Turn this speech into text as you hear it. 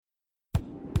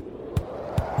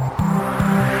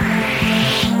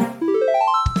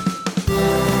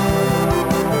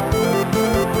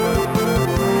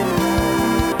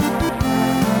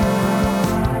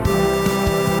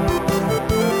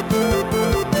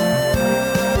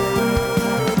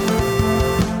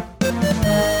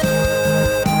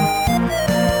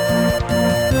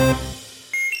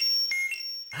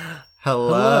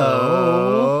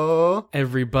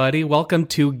everybody. Welcome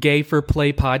to Gay for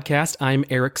Play podcast. I'm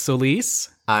Eric Solis.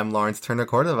 I'm Lawrence Turner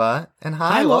Cordova. And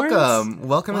hi, Lawrence. welcome.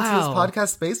 Welcome into this podcast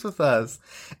space with us.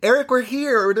 Eric, we're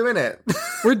here. We're doing it.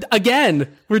 We're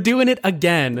doing it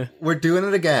again. We're doing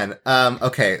it again.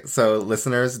 Okay, so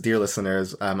listeners, dear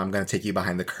listeners, I'm going to take you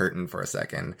behind the curtain for a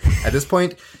second. At this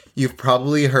point, you've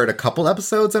probably heard a couple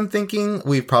episodes, I'm thinking.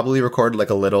 We've probably recorded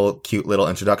like a cute little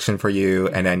introduction for you.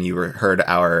 And then you heard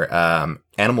our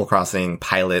Animal Crossing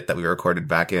pilot that we recorded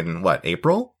back in,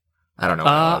 April? I don't know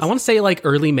when it was. I want to say like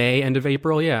early May, end of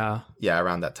April, yeah. Yeah,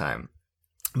 around that time.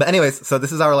 But anyways, so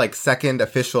this is our second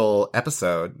official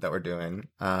episode that we're doing.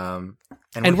 And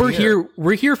we're here.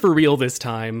 We're here for real this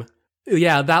time.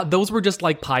 Yeah, those were just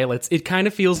like pilots. It kind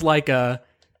of feels like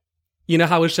you know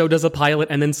how a show does a pilot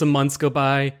and then some months go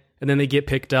by and then they get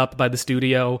picked up by the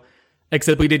studio.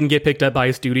 Except we didn't get picked up by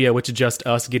a studio, which is just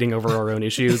us getting over our own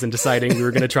issues and deciding we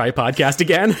were going to try a podcast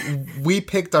again. We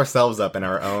picked ourselves up in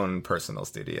our own personal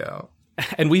studio.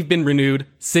 And we've been renewed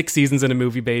 6 seasons in a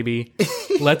movie, baby.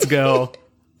 Let's go.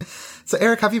 So,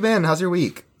 Eric, how have you been? How's your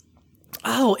week?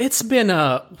 Oh, it's been,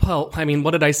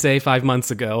 what did I say 5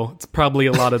 months ago? It's probably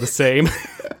a lot of the same.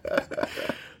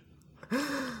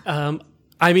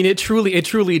 It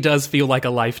truly does feel like a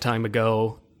lifetime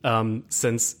ago,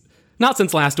 not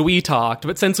since last we talked,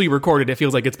 but since we recorded, it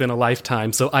feels like it's been a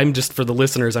lifetime. So I'm just, for the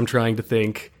listeners, I'm trying to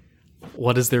think,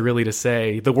 what is there really to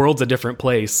say? The world's a different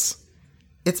place.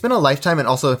 It's been a lifetime, and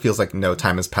also it feels like no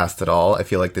time has passed at all. I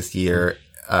feel like this year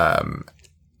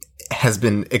has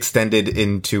been extended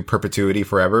into perpetuity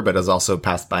forever, but has also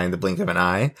passed by in the blink of an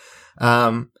eye.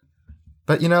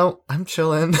 But, I'm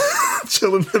chilling.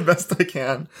 Chilling the best I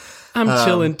can. I'm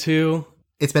chilling, too.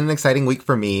 It's been an exciting week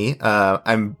for me.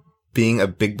 I'm being a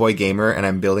big boy gamer, and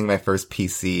I'm building my first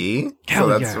PC. Hell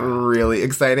so that's really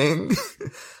exciting.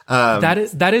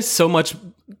 That is so much.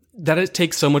 It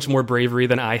takes so much more bravery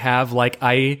than I have. Like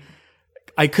I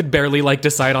could barely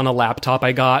decide on a laptop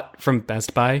I got from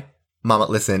Best Buy. Mama,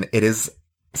 listen, it is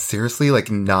seriously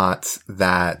not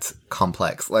that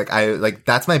complex.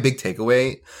 That's my big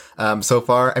takeaway so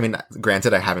far. I mean,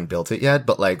 granted, I haven't built it yet,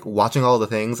 but watching all the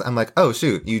things, I'm like, oh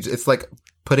shoot, it's like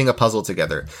putting a puzzle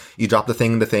together. You drop the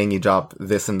thing, you drop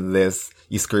this into this,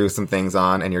 you screw some things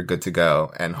on, and you're good to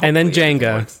go. And then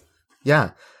Jenga.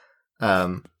 Yeah.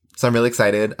 So I'm really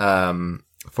excited.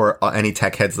 For any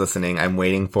tech heads listening, I'm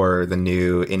waiting for the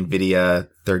new NVIDIA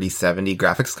 3070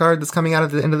 graphics card that's coming out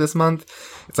at the end of this month.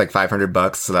 It's like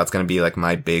 $500, so that's going to be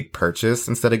my big purchase.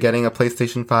 Instead of getting a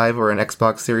PlayStation 5 or an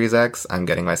Xbox Series X, I'm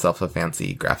getting myself a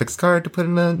fancy graphics card to put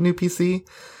in a new PC.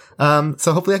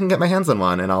 So hopefully I can get my hands on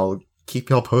one, and I'll keep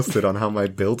y'all posted on how my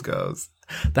build goes.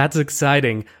 That's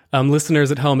exciting.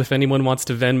 Listeners at home, if anyone wants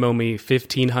to Venmo me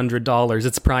 $1,500,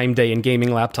 it's Prime Day and gaming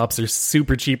laptops are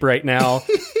super cheap right now.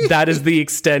 That is the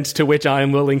extent to which I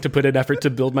am willing to put an effort to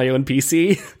build my own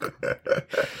PC.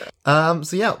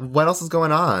 So yeah, what else is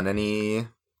going on? Any?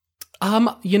 I'm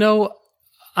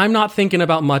not thinking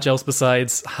about much else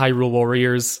besides Hyrule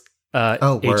Warriors,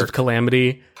 Age of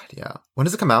Calamity. Yeah. When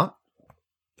does it come out?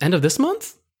 End of this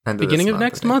month? Beginning of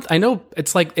next month? I know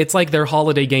it's like their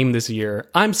holiday game this year.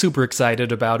 I'm super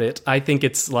excited about it. I think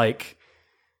it's a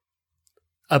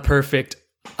perfect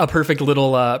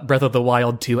little Breath of the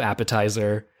Wild 2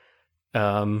 appetizer.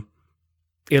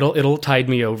 It'll tide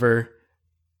me over.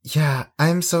 Yeah,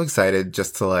 I'm so excited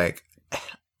just to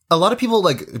a lot of people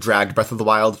dragged Breath of the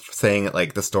Wild saying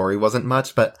the story wasn't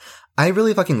much, but I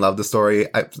really fucking love the story.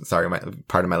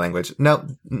 Part of my language. No,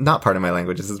 not part of my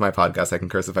language. This is my podcast. I can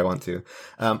curse if I want to.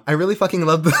 I really fucking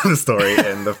love the story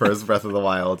in the first Breath of the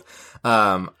Wild.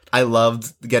 I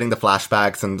loved getting the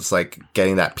flashbacks and just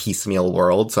getting that piecemeal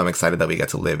world. So I'm excited that we get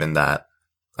to live in that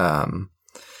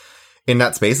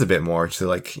space a bit more to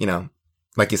like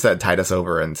you said, tide us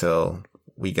over until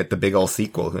we get the big old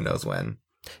sequel. Who knows when?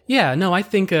 Yeah, no, I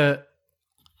think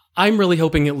I'm really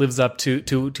hoping it lives up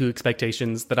to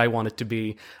expectations that I want it to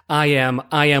be. I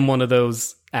am one of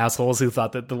those assholes who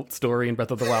thought that the story in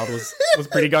Breath of the Wild was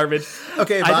pretty garbage.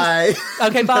 Okay, bye.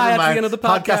 Okay, bye. That's the end of the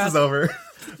podcast. Podcast is over.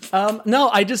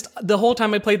 No, the whole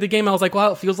time I played the game, I was like,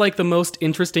 wow, it feels like the most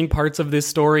interesting parts of this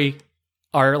story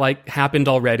are happened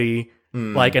already.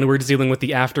 And we're dealing with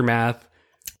the aftermath.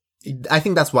 I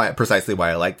think that's precisely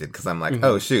why I liked it, because I'm like,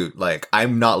 oh shoot,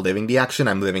 I'm not living the action,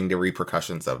 I'm living the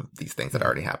repercussions of these things that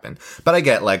already happened. But I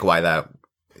get why that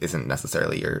isn't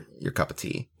necessarily your cup of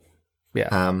tea.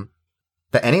 Yeah.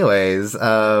 But anyways,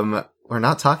 we're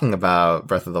not talking about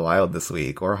Breath of the Wild this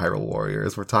week or Hyrule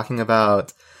Warriors. We're talking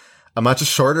about a much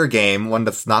shorter game, one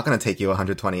that's not going to take you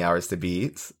 120 hours to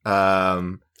beat.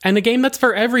 And a game that's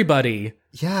for everybody.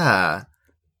 Yeah.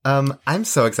 I'm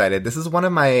so excited. This is one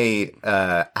of my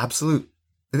absolute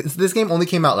this game only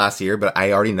came out last year, but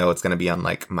I already know it's going to be on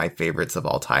like my favorites of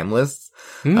all time lists.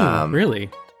 Really?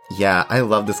 Yeah, I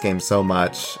love this game so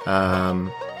much.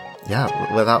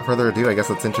 Yeah, without further ado, I guess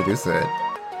let's introduce it.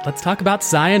 Let's talk about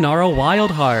Sayonara Wild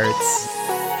Hearts.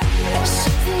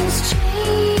 Something's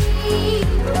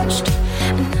changed,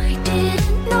 and I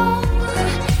didn't know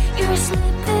you're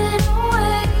slipping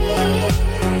away.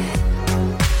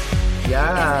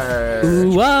 Yeah.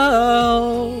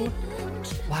 Whoa!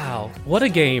 Wow, what a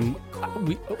game!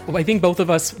 I think both of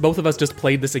us just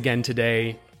played this again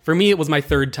today. For me, it was my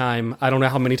third time. I don't know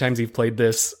how many times you've played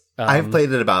this. I've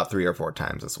played it about 3 or 4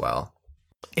 times as well.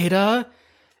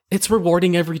 It's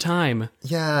rewarding every time.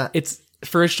 Yeah, It's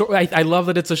for a short. I love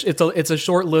that it's a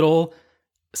short little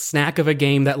snack of a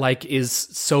game that like is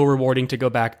so rewarding to go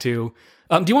back to.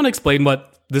 Do you want to explain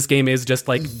what this game is? Just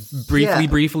like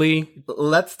briefly.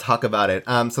 let's talk about it.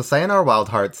 So Sayonara Wild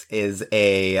Hearts is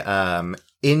a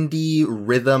indie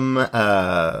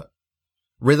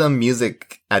rhythm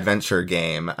music adventure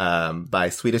game by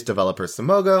Swedish developer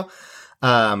Sumogo.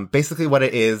 Basically what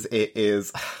it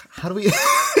is how do we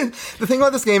the thing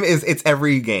about this game is it's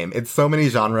every game. It's so many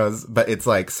genres, but it's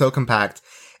like so compact.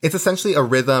 It's essentially a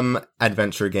rhythm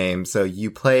adventure game. So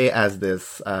you play as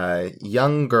this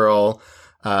young girl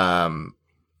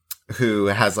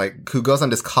who goes on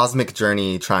this cosmic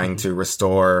journey trying to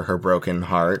restore her broken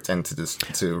heart and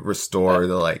to restore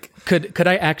the like. Could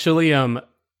I actually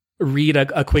read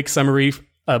a quick summary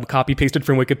copy pasted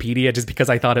from Wikipedia just because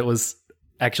I thought it was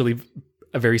actually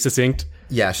very succinct?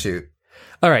 Yeah, shoot.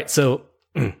 All right, so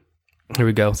here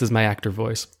we go. This is my actor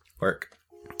voice. Work.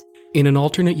 In an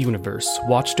alternate universe,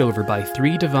 watched over by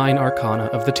 3 divine arcana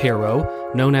of the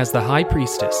tarot, known as the High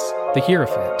Priestess, the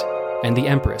Hierophant, and the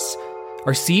Empress,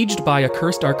 are sieged by a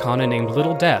cursed arcana named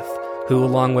Little Death, who,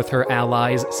 along with her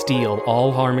allies, steal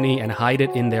all harmony and hide it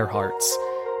in their hearts.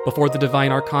 Before the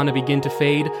divine arcana begin to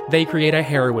fade, they create a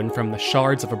heroine from the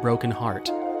shards of a broken heart.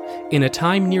 In a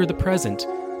time near the present,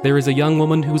 there is a young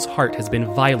woman whose heart has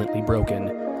been violently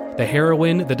broken. The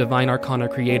heroine the divine arcana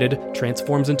created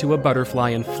transforms into a butterfly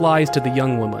and flies to the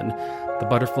young woman. The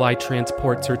butterfly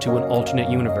transports her to an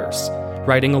alternate universe.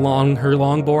 Riding along her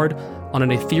longboard on an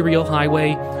ethereal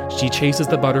highway, she chases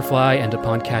the butterfly, and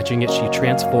upon catching it, she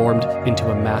transformed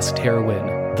into a masked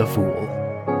heroine, the Fool.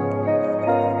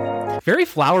 Very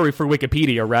flowery for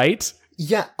Wikipedia, right?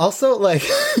 Yeah, also, like,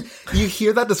 you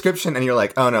hear that description and you're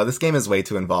like, oh no, this game is way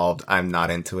too involved. I'm not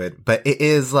into it. But it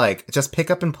is, like, just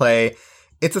pick up and play.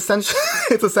 It's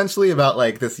essentially about,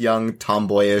 like, this young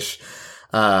tomboyish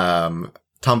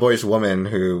woman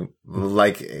who,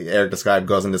 like Eric described,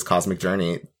 goes on this cosmic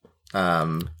journey.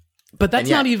 But that's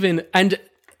not even... And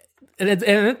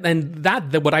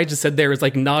that what I just said there is,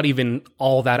 like, not even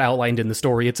all that outlined in the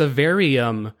story. It's a very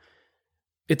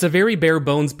bare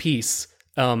bones piece.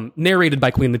 Narrated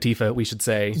by Queen Latifah, we should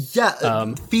say.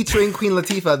 Yeah, featuring Queen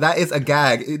Latifah. That is a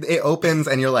gag. It opens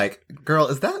and you're like, girl,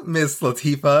 is that Miss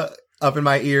Latifah up in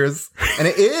my ears? And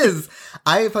it is.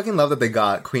 I fucking love that they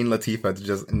got Queen Latifah to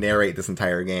just narrate this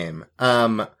entire game.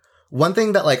 One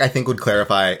thing that, like, I think would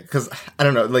clarify, because, I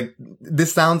don't know, like,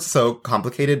 this sounds so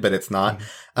complicated, but it's not.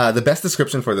 The best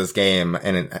description for this game,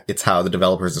 and it's how the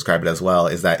developers describe it as well,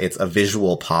 is that it's a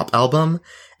visual pop album.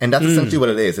 And that's essentially what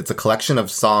it is. It's a collection of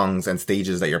songs and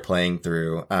stages that you're playing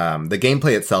through. The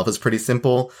gameplay itself is pretty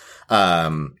simple.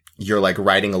 You're, like,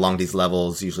 riding along these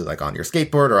levels, usually, like, on your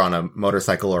skateboard or on a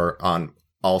motorcycle or on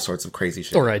all sorts of crazy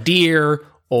shit. Or a deer,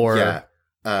 or a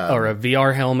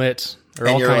VR helmet, or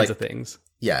all kinds of things.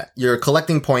 Yeah, you're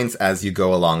collecting points as you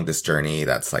go along this journey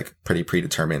that's, like, pretty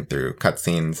predetermined through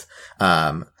cutscenes.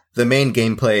 The main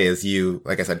gameplay is you,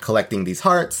 like I said, collecting these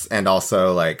hearts and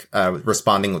also, like,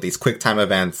 responding with these quick time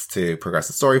events to progress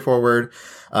the story forward,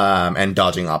 and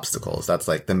dodging obstacles. That's,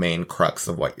 like, the main crux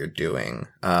of what you're doing.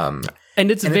 And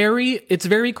it's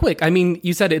very quick. I mean,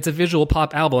 you said it's a visual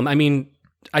pop album. I mean,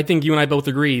 I think you and I both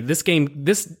agree.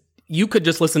 You could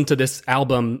just listen to this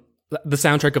album, the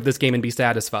soundtrack of this game, and be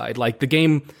satisfied. Like,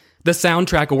 the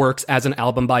soundtrack works as an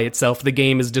album by itself. The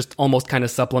game is just almost kind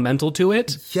of supplemental to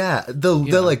it. Yeah. The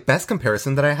like best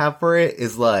comparison that I have for it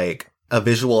is like a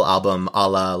visual album a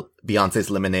la Beyonce's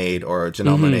Lemonade or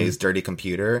Janelle Monáe's Dirty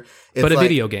Computer. It's but a like,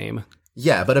 video game.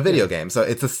 Yeah, but a video game. So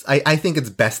I think it's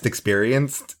best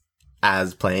experienced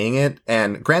as playing it.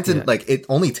 And granted, like, it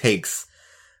only takes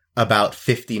about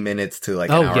 50 minutes to like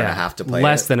an hour and a half to play.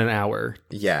 Less than an hour.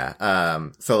 Yeah.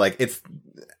 So like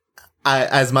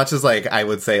as much as like I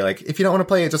would say like if you don't want to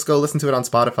play it, just go listen to it on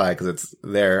Spotify because it's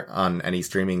there on any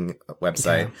streaming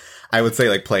website. Yeah. I would say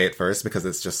like play it first because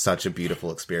it's just such a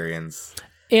beautiful experience.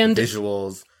 And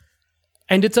visuals.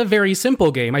 And it's a very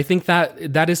simple game. I think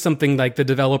that is something like the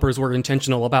developers were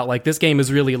intentional about. Like, this game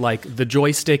is really like the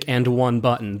joystick and one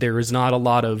button. There is not a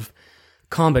lot of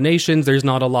combinations. There's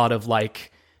not a lot of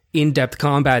like in-depth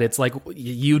combat. It's like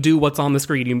you do what's on the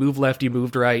screen. You move left, you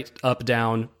move right, up,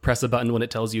 down, press a button when it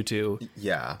tells you to.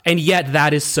 Yeah. And yet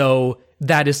that is so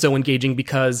engaging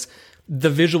because the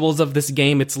visuals of this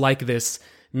game, it's like this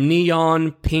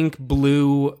neon pink,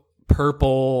 blue,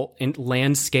 purple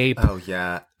landscape. Oh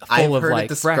yeah, full I've of heard like it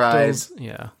described. fractals.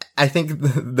 Yeah, I think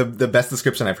the best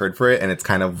description I've heard for it, and it's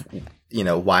kind of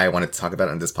why I wanted to talk about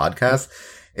it on this podcast,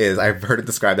 is I've heard it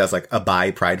described as like a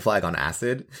bi pride flag on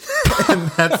acid, and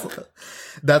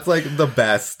that's like the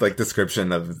best like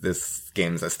description of this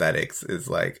game's aesthetics. Is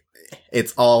like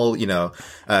it's all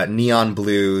neon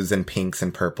blues and pinks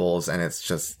and purples, and it's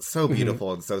just so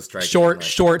beautiful and so striking.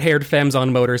 Short-haired femmes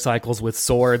on motorcycles with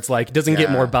swords. Like, doesn't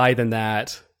get more bi than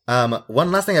that.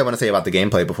 One last thing I want to say about the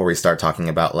gameplay before we start talking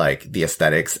about like the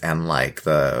aesthetics and like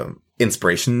the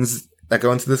inspirations that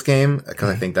go into this game, because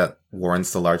I think that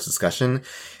warrants a large discussion,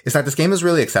 is that this game is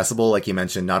really accessible, like you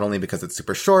mentioned, not only because it's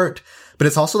super short, but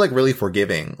it's also like really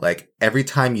forgiving. Like, every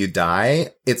time you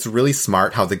die, it's really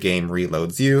smart how the game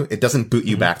reloads you. It doesn't boot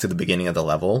you back to the beginning of the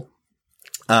level.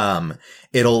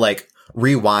 It'll like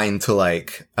rewind to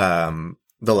like the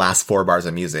last 4 bars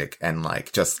of music and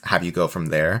like just have you go from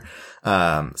there.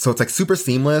 So it's like super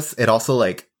seamless. It also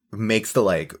like makes the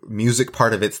like music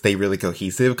part of it stay really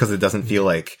cohesive, because it doesn't feel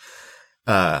like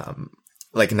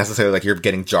necessarily like you're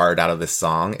getting jarred out of this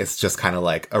song. It's just kind of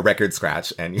like a record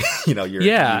scratch, and you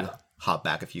hop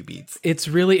back a few beats. It's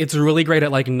really great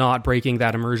at like not breaking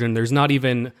that immersion. There's not a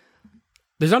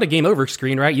game over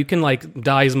screen, right? You can like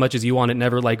die as much as you want. It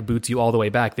never like boots you all the way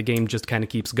back. The game just kind of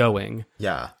keeps going.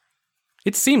 Yeah.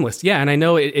 It's seamless. Yeah. And I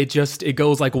know it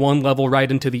goes like one level right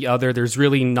into the other. There's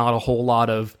really not a whole lot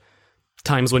of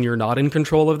times when you're not in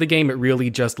control of the game. It really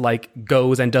just like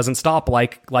goes and doesn't stop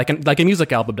like a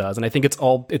music album does. And I think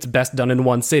it's best done in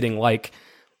one sitting. Like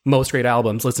most great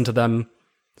albums, listen to them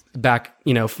back,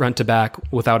 front to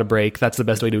back without a break. That's the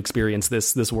best way to experience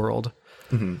this world.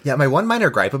 Mm-hmm. Yeah. My one minor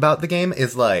gripe about the game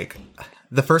is like,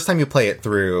 the first time you play it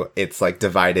through, it's like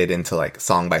divided into like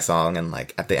song by song, and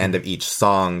like at the end of each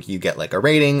song, you get like a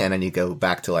rating, and then you go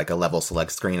back to like a level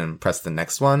select screen and press the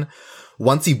next one.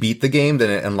 Once you beat the game, then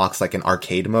it unlocks like an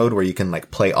arcade mode where you can like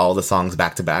play all the songs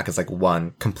back to back as like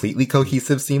one completely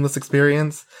cohesive, seamless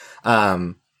experience.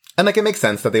 And like it makes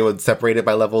sense that they would separate it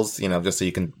by levels, just so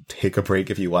you can take a break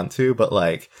if you want to. But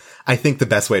like, I think the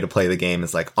best way to play the game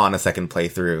is like on a second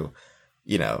playthrough,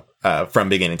 from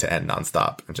beginning to end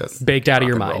nonstop, and just baked out of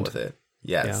your mind with it.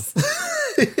 Yes.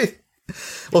 Yeah.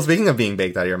 Well, speaking of being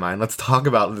baked out of your mind, let's talk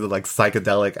about the like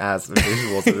psychedelic ass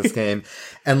visuals of this game,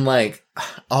 and like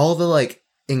all the like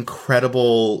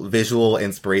incredible visual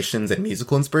inspirations and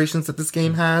musical inspirations that this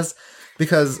game has.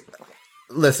 Because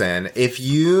listen, if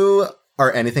you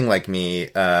are anything like me,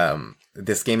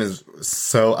 this game is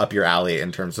so up your alley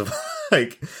in terms of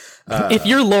like. If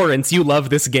you're Lawrence, you love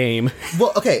this game.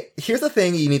 Well, okay, here's the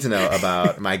thing you need to know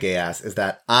about my gay ass is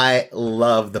that I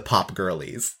love the pop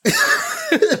girlies.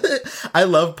 I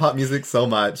love pop music so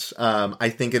much. I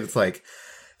think it's like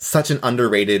such an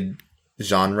underrated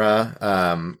genre.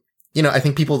 I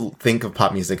think people think of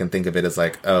pop music and think of it as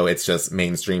like, oh, it's just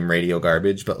mainstream radio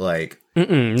garbage, but like...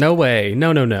 no way.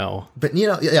 No. But,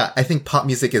 yeah, I think pop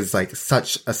music is like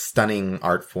such a stunning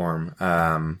art form.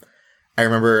 I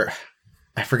remember...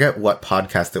 I forget what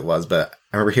podcast it was, but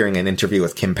I remember hearing an interview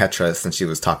with Kim Petras, and she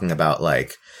was talking about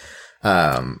like,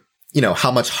 how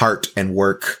much heart and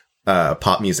work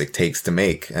pop music takes to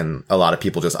make, and a lot of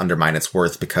people just undermine its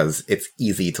worth because it's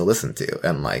easy to listen to,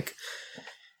 and like,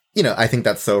 I think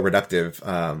that's so reductive.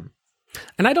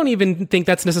 And I don't even think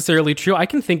that's necessarily true. I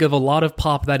can think of a lot of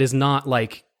pop that is not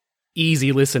like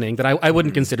easy listening, that I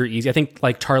wouldn't consider easy. I think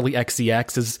like Charlie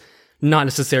XCX is not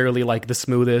necessarily like the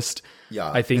smoothest. Yeah,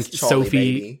 I think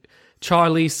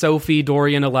Charlie, Sophie,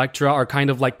 Dorian, Electra are kind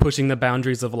of like pushing the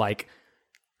boundaries of like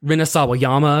Rina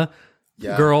Sawayama,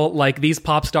 girl, like these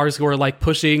pop stars who are like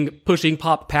pushing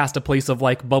pop past a place of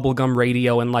like bubblegum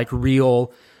radio and like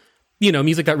real,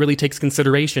 music that really takes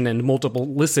consideration and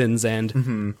multiple listens,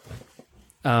 and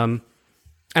and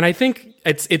I think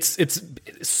it's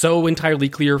so entirely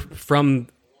clear from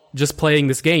just playing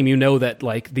this game, that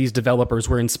like these developers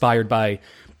were inspired by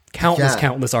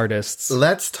countless artists.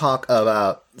 Let's talk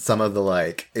about some of the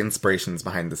like inspirations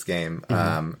behind this game.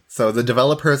 So the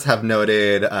developers have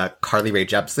noted Carly Rae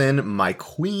Jepsen, my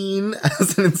queen,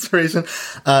 as an inspiration.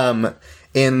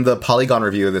 In the Polygon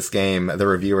review of this game, the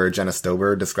reviewer Jenna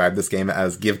Stober described this game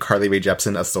as "Give Carly Rae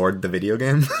Jepsen a sword, the video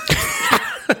game."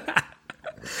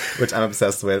 which I'm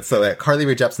obsessed with. So Carly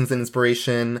Rae Jepsen's an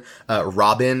inspiration.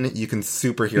 Robin, you can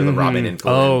super hear the Robin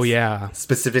influence. Oh, yeah.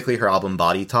 Specifically her album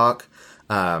Body Talk.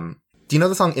 Do you know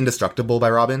the song Indestructible by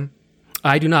Robin?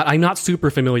 I do not. I'm not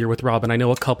super familiar with Robin. I know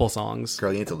a couple songs.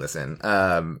 Girl, you need to listen.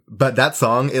 But that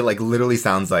song, it like literally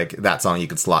sounds like that song you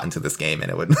could slot into this game and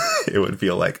it would it would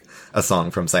feel like a song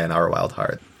from Sayonara Wild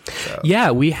Hearts. So. Yeah,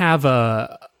 we have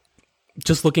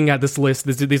just looking at this list,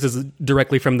 this is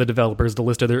directly from the developers, the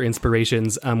list of their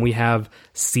inspirations. We have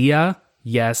Sia,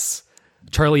 yes.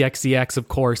 Charlie XCX, of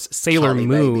course. Sailor Charlie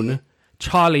Moon. Baby.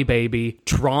 Charlie Baby.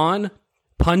 Tron.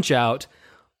 Punch-Out.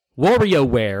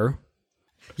 WarioWare.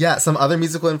 Yeah, some other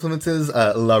musical influences,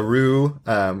 La Rue,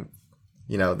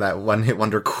 that one-hit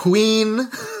wonder Queen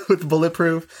with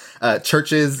Bulletproof,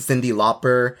 Churches, Cyndi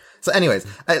Lauper. So anyways,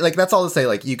 that's all to say,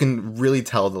 like, you can really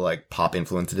tell the, like, pop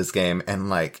influence of this game, and,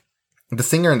 like, the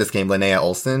singer in this game, Linnea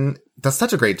Olsen, does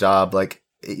such a great job, like,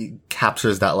 it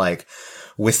captures that, like,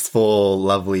 wistful,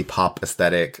 lovely pop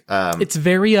aesthetic. It's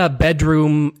very,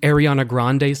 bedroom Ariana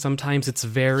Grande sometimes. It's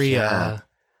very,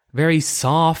 very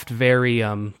soft, very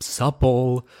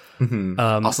supple.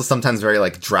 Mm-hmm. Also sometimes very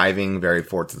like driving very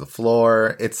forward to the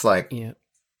floor. It's like it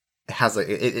has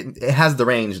the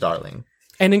range, darling.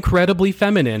 And incredibly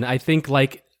feminine. I think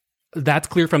like that's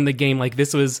clear from the game. Like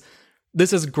this is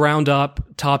ground up,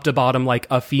 top to bottom, like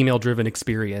a female-driven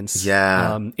experience.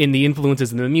 Yeah. In the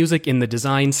influences in the music, in the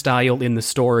design style, in the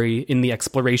story, in the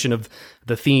exploration of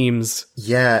the themes.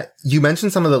 Yeah. You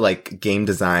mentioned some of the, like, game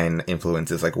design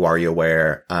influences, like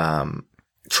WarioWare,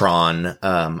 Tron,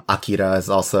 Akira is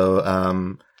also a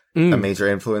major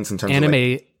influence in terms of,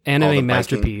 like, anime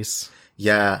masterpiece.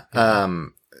 Yeah.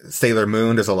 Sailor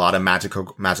Moon, there's a lot of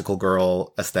magical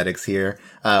girl aesthetics here.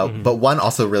 But one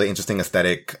also really interesting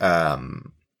aesthetic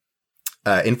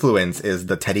influence is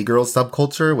the teddy girls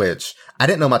subculture, which I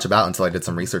didn't know much about until I did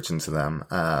some research into them.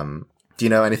 Do you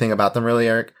know anything about them really,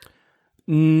 Eric?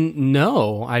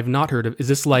 No, I've not heard of. Is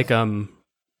this like no,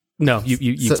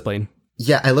 you explain.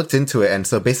 Yeah, I looked into it, and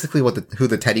so basically who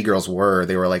the Teddy Girls were,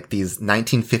 they were like these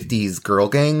 1950s girl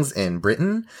gangs in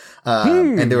Britain.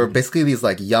 And they were basically these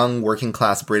like young working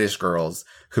class British girls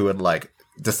who would like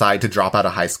decide to drop out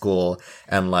of high school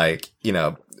and like,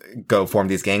 go form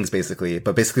these gangs basically.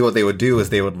 But basically what they would do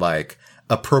is they would like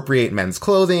appropriate men's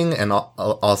clothing, and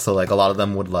also like a lot of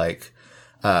them would like,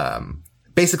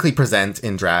 basically present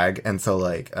in drag. And so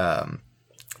like,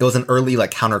 it was an early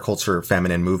like counterculture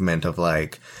feminine movement of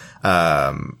like,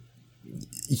 denouncing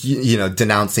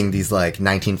these like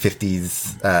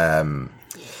 1950s,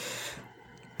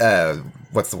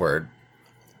 what's the word?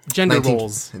 Gender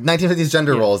roles. 1950s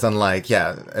gender roles, and like,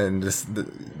 and just,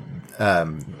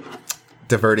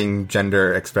 diverting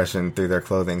gender expression through their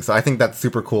clothing. So I think that's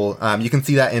super cool. You can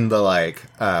see that in the like,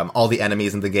 all the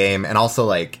enemies in the game, and also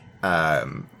like,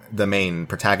 the main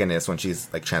protagonist when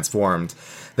she's like transformed.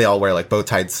 They all wear like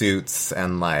bow-tied suits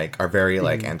and like are very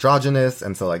like androgynous,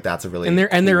 and so like that's a really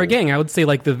they're a gang. I would say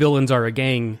like the villains are a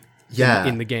gang. Yeah.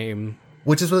 In the game,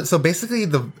 which is really, so basically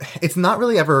it's not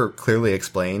really ever clearly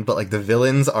explained, but like the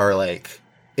villains are like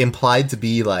implied to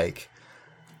be like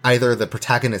either the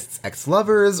protagonist's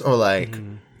ex-lovers or like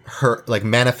her like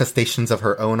manifestations of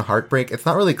her own heartbreak. It's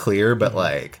not really clear, but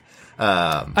like.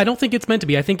 I don't think it's meant to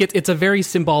be. I think it's a very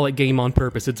symbolic game on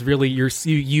purpose. It's really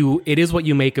it is what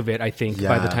you make of it, I think,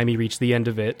 by the time you reach the end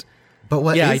of it. But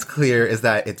what is clear is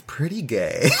that it's pretty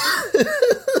gay.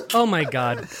 Oh my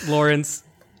God, Lawrence.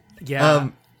 Yeah.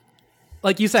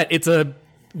 Like you said, it's a,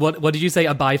 what did you say?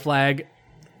 A bi flag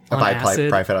on acid?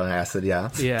 Bi flag on acid,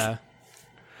 yeah. Yeah.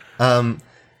 But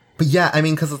yeah, I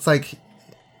mean, cause it's like,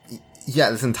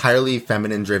 this entirely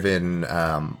feminine driven,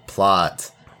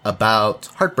 plot about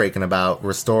heartbreak and about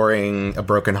restoring a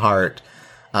broken heart.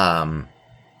 And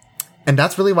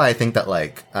that's really why I think that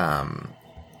like,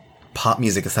 pop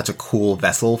music is such a cool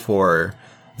vessel for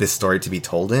this story to be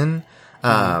told in.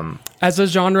 As a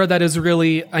genre that is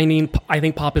really, I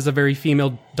think pop is a very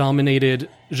female dominated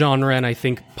genre. And I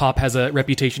think pop has a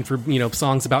reputation for,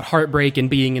 songs about heartbreak and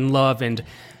being in love and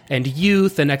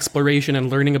youth and exploration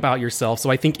and learning about yourself. So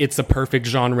I think it's a perfect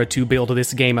genre to build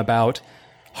this game about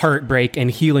heartbreak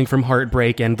and healing from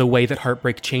heartbreak and the way that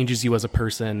heartbreak changes you as a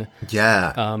person.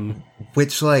 Yeah.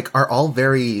 Which like are all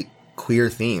very queer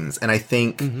themes. And I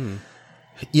think,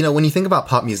 when you think about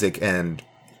pop music and,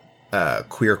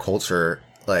 queer culture,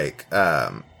 like,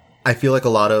 I feel like a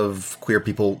lot of queer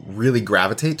people really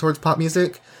gravitate towards pop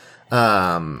music,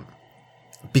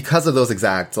 because of those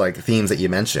exact like themes that you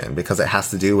mentioned, because it has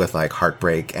to do with like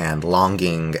heartbreak and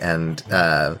longing and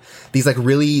these like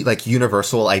really like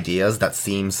universal ideas that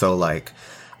seem so like,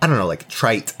 I don't know, like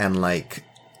trite and like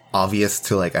obvious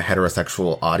to like a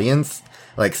heterosexual audience.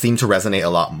 like seem to resonate a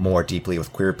lot more deeply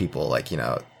with queer people. Like, you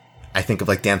know, I think of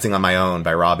like Dancing on My Own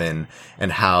by Robin,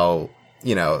 and how,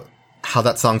 you know, how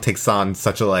that song takes on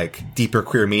such a like deeper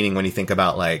queer meaning when you think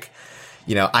about like,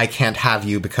 you know, I can't have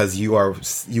you because you are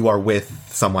with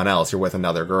someone else, you're with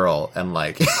another girl. And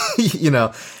like, you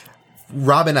know,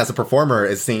 Robin as a performer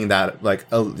is seeing that like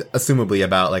assumably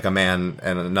about like a man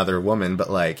and another woman, but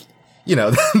like, you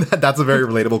know, that's a very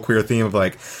relatable queer theme of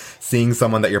like seeing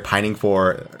someone that you're pining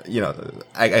for, you know,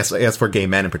 I guess for gay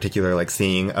men in particular, like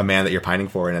seeing a man that you're pining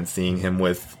for and then seeing him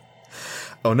with,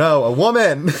 oh no, a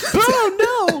woman. Oh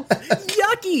no,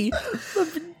 yucky.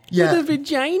 Yeah. The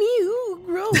vagina? Ooh,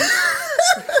 gross.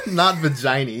 Not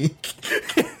vagina.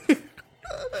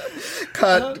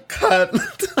 Cut.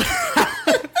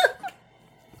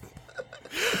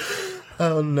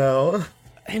 Oh no.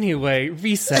 Anyway,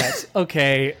 reset.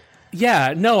 Okay.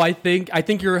 Yeah, no, I think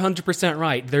you're 100%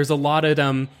 right. There's a lot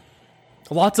of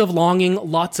lots of longing,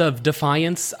 lots of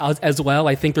defiance as well.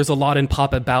 I think there's a lot in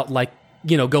pop about like,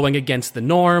 you know, going against the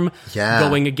norm,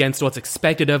 going against what's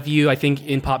expected of you. I think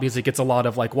in pop music it's a lot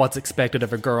of like what's expected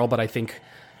of a girl, but I think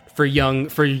for young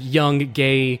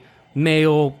gay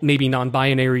male, maybe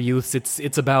non-binary youths,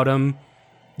 it's about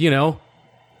you know,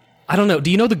 I don't know.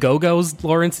 Do you know the Go-Go's,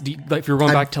 Lawrence? Like, if you're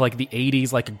going back to like the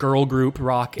 80s, like a girl group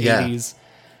rock 80s,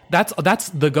 that's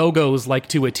the Go-Go's like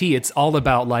to a T. It's all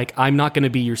about like, I'm not going to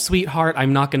be your sweetheart.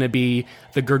 I'm not going to be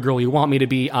the good girl you want me to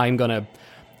be. I'm going to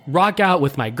rock out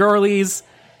with my girlies.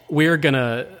 We're going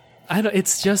to, I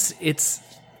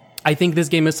think this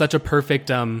game is such a perfect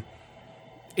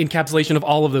encapsulation of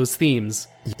all of those themes.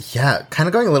 Yeah, kind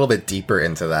of going a little bit deeper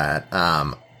into that.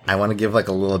 I want to give like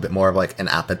a little bit more of like an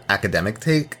academic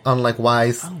take on like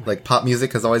why like pop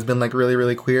music has always been like really,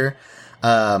 really queer.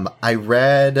 I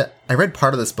read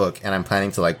part of this book and I'm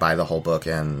planning to like buy the whole book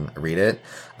and read it.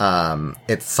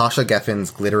 It's Sasha Geffen's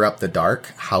Glitter Up the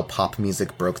Dark, How Pop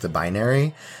Music Broke the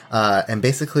Binary. And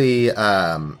basically,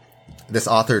 this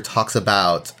author talks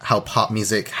about how pop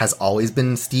music has always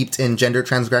been steeped in gender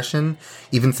transgression,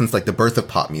 even since like the birth of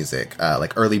pop music,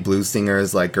 like early blues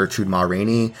singers like Gertrude Ma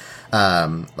Rainey,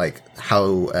 like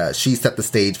how she set the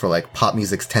stage for like pop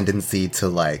music's tendency to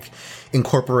like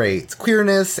incorporate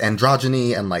queerness,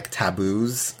 androgyny, and like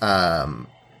taboos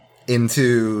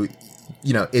into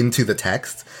the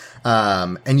text.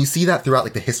 And you see that throughout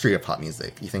like the history of pop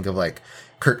music. You think of like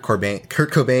Kurt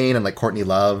Cobain and like Courtney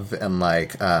Love and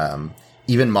like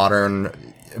even modern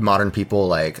people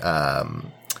like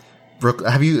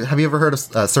have you ever heard of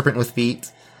Serpent with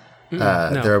Feet?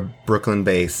 No. They're a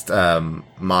Brooklyn-based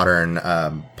modern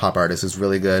pop artist who's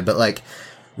really good, but like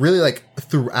really like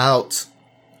throughout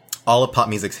all of pop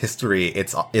music's history,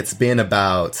 it's been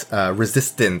about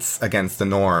resistance against the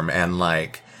norm and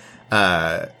like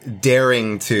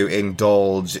daring to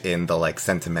indulge in the like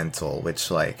sentimental, which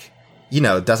like, you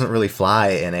know, doesn't really fly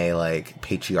in a like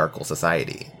patriarchal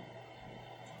society.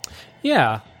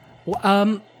 Yeah.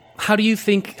 Well, how do you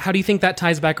think that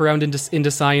ties back around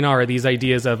into Sayonara? These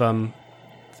ideas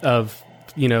of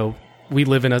you know, we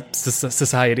live in a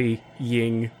society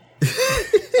ying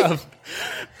of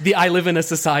the I live in a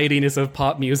society-ness of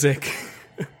pop music.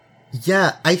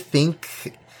 Yeah, I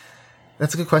think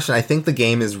that's a good question. I think the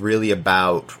game is really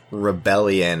about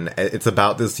rebellion. It's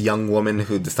about this young woman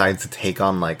who decides to take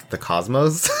on like the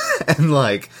cosmos and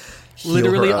like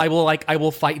literally I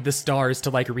will fight the stars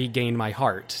to like regain my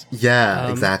heart.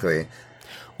 Yeah, exactly.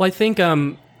 Well, I think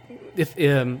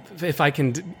if I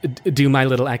can do my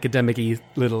little academic-y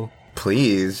little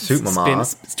please shoot mama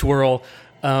twirl.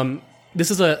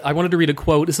 I wanted to read a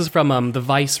quote. This is from the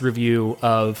Vice review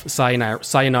of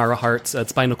Sayonara Hearts at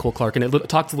Spinal Clark, and it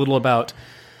talks a little about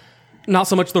not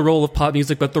so much the role of pop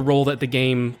music, but the role that the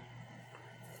game.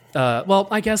 Well,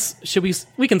 I guess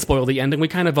we can spoil the ending. We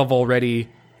kind of have already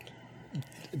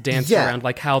danced around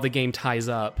like how the game ties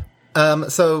up.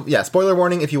 So yeah, spoiler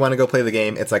warning. If you want to go play the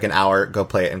game, it's like an hour. Go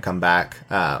play it and come back.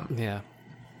 Yeah.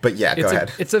 But yeah, go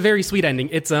ahead. It's a very sweet ending.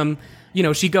 It's you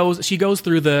know, she goes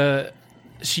through the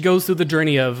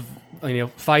journey of, you know,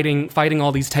 fighting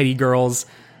all these teddy girls,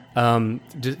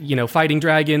 you know, fighting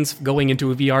dragons, going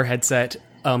into a VR headset,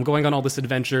 going on all these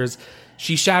adventures.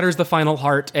 She shatters the final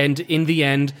heart, and in the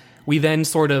end, we then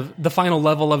sort of, the final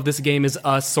level of this game is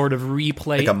us sort of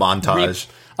replay. Like a montage.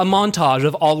 A montage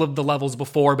of all of the levels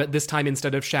before, but this time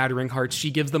instead of shattering hearts, she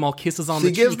gives them all kisses on the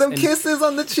cheek. She gives them kisses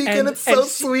on the cheek, and it's so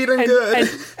sweet and good.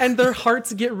 And their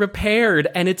hearts get repaired,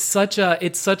 and it's such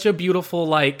a beautiful,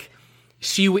 like,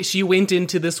 she went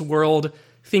into this world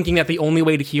thinking that the only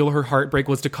way to heal her heartbreak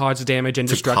was to cause damage and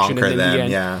destruction, and in the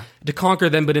end, to conquer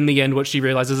them. But in the end, what she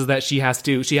realizes is that she has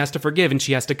to forgive, and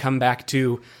she has to come back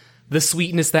to the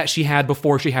sweetness that she had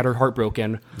before she had her heart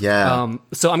broken. Yeah.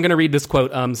 So I'm going to read this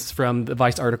quote from the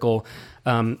Vice article.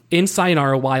 In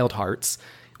Sayonara Wild Hearts,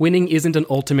 winning isn't an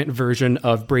ultimate version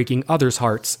of breaking others'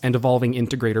 hearts and evolving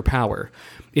into greater power.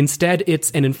 Instead,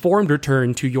 it's an informed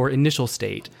return to your initial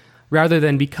state. Rather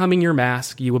than becoming your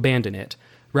mask, you abandon it.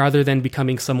 Rather than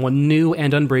becoming someone new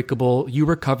and unbreakable, you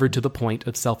recover to the point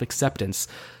of self-acceptance.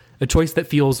 A choice that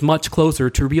feels much closer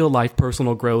to real-life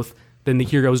personal growth than the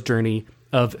hero's journey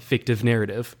of fictive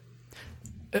narrative.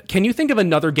 Can you think of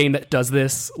another game that does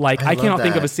this? Like, I cannot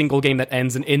think of a single game that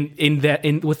ends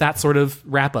with that sort of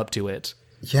wrap up to it.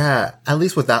 Yeah, at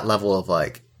least with that level of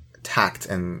like tact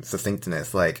and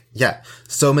succinctness. Like, yeah,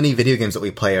 so many video games that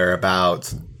we play are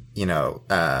about, you know,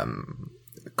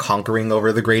 conquering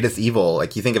over the greatest evil.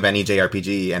 Like, you think of any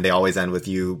JRPG and they always end with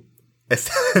you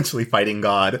essentially fighting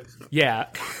God. Yeah.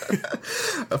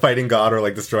 Fighting God or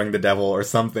like destroying the devil or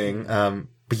something.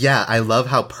 But yeah, I love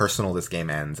how personal this game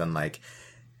ends and like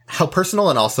how personal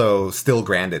and also still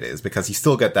grand it is, because you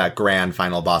still get that grand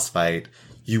final boss fight.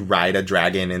 You ride a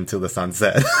dragon into the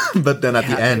sunset, but then at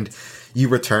the end, you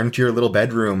return to your little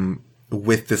bedroom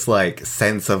with this like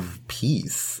sense of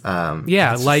peace.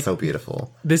 It's like so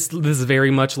beautiful. This is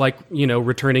very much like, you know,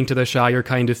 returning to the Shire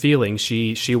kind of feeling.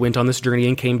 She went on this journey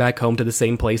and came back home to the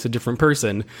same place, a different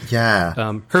person.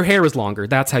 Yeah. Her hair is longer.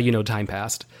 That's how you know time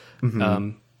passed.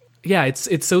 Mm-hmm.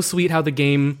 It's so sweet how the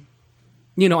game,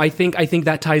 you know, I think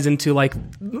that ties into like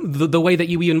the way that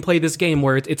you even play this game,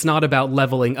 where it's not about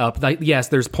leveling up. Like, yes,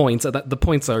 there's points. The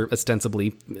points are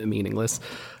ostensibly meaningless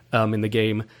in the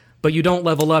game. But you don't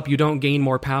level up, you don't gain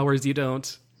more powers, you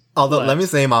don't... Although, let me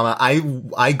say, Mama,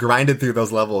 I grinded through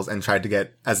those levels and tried to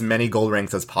get as many gold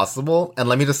ranks as possible. And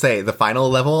let me just say, the final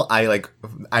level, I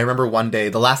remember one day,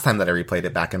 the last time that I replayed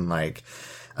it back in like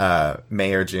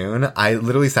May or June, I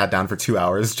literally sat down for 2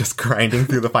 hours just grinding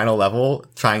through the final level,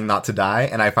 trying not to die,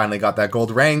 and I finally got that gold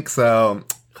rank, so...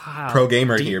 Wow. Pro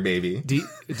gamer here, baby. Do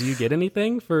you get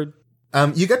anything for...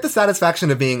 You get the satisfaction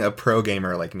of being a pro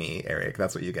gamer like me, Eric.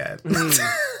 That's what you get.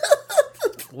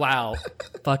 Wow.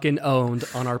 Fucking owned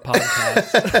on our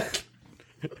podcast.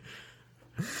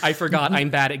 I forgot I'm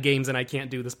bad at games and I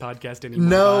can't do this podcast anymore.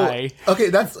 No. Bye. Okay,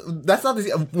 that's not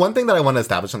the... One thing that I want to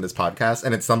establish on this podcast,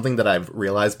 and it's something that I've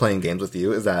realized playing games with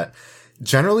you, is that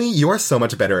generally you are so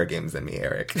much better at games than me,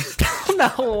 Eric.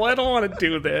 No, I don't want to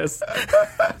do this.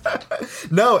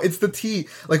 No, it's the tea.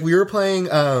 Like, we were playing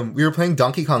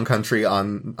Donkey Kong Country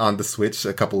on the Switch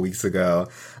a couple weeks ago.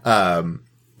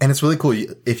 And it's really cool.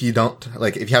 If you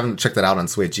haven't checked that out on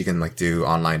Switch, you can like do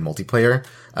online multiplayer,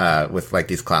 with like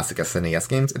these classic SNES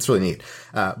games. It's really neat.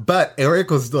 But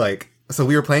Eric was like, so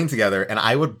we were playing together and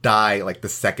I would die like the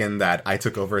second that I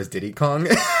took over as Diddy Kong.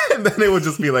 And then it would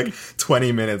just be like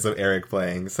 20 minutes of Eric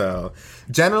playing. So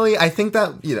generally, I think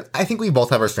we both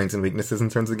have our strengths and weaknesses in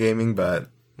terms of gaming, but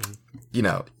you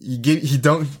know, you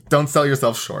don't sell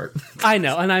yourself short. I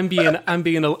know, and I'm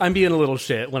being a little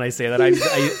shit when I say that.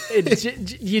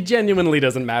 It genuinely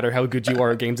doesn't matter how good you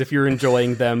are at games. If you're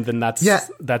enjoying them, then that's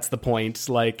the point.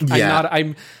 Like,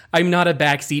 I'm not a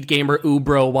backseat gamer. Ooh,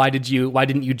 bro, why didn't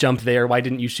you jump there? Why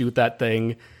didn't you shoot that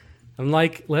thing? I'm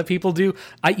like, let people do.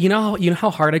 You know how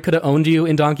hard I could have owned you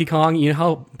in Donkey Kong. You know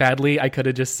how badly I could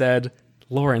have just said,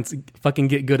 Lawrence, fucking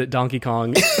get good at Donkey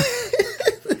Kong.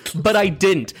 But I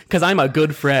didn't, because I'm a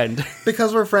good friend.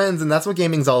 Because we're friends, and that's what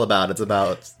gaming's all about. It's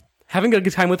about having a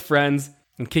good time with friends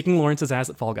and kicking Lawrence's ass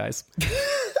at Fall Guys.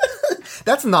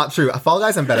 That's not true. Fall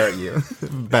Guys, I'm better at you.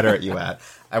 Better at you at.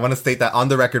 I want to state that on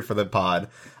the record for the pod.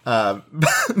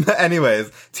 But anyways,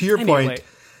 to your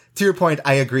point,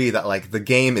 I agree that like the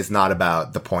game is not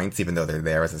about the points, even though they're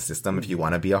there as a system if you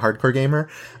want to be a hardcore gamer.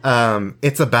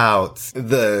 It's about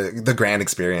the grand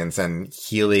experience and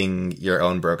healing your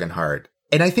own broken heart.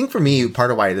 And I think for me, part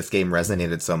of why this game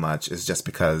resonated so much is just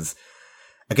because,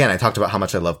 again, I talked about how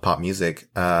much I love pop music.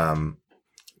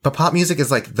 But pop music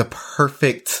is like the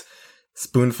perfect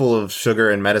spoonful of sugar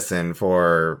and medicine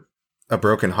for a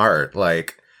broken heart.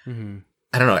 Like,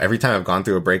 I don't know, every time I've gone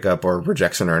through a breakup or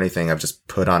rejection or anything, I've just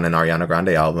put on an Ariana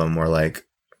Grande album or like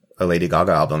a Lady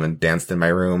Gaga album and danced in my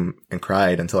room and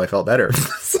cried until I felt better.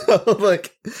 So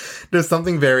like, there's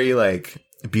something very like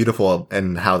beautiful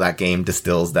in how that game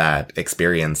distills that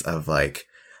experience of like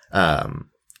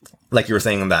you were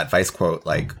saying in that Vice quote,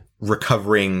 like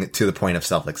recovering to the point of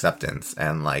self-acceptance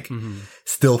and like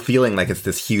still feeling like it's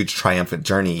this huge triumphant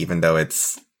journey, even though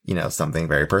it's, you know, something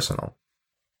very personal.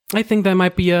 I think that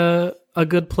might be a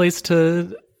good place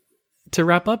to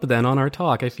wrap up then on our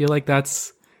talk. I feel like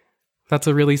that's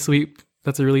a really sweet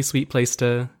place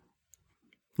to,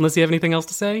 unless you have anything else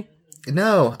to say.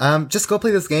 No, just go play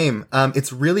this game.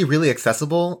 It's really, really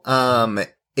accessible.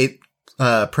 it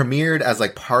premiered as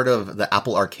like part of the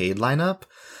Apple Arcade lineup.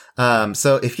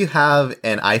 So if you have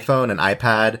an iPhone, an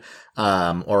iPad,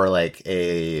 or like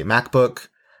a MacBook,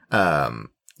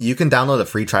 you can download a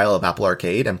free trial of Apple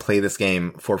Arcade and play this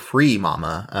game for free,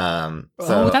 mama.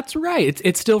 Oh, that's right.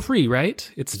 It's still free, right?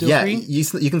 It's still free?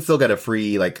 You can still get a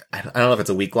free, like, I don't know if it's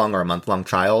a week-long or a month-long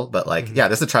trial, but like, yeah,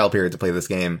 there's a trial period to play this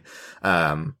game.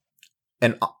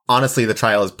 And honestly, the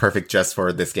trial is perfect just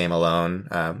for this game alone.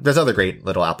 There's other great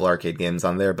little Apple Arcade games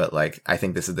on there, but like, I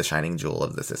think this is the shining jewel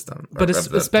of the system. But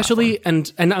especially,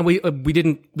 platform. and we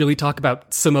didn't really talk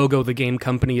about Simogo, the game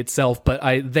company itself, but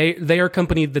they are a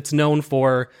company that's known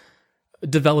for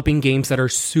developing games that are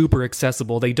super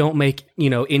accessible. They don't make,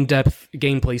 in-depth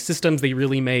gameplay systems. They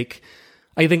really make,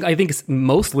 I think it's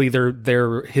mostly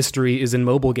their history is in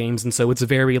mobile games, and so it's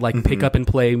very like pick up and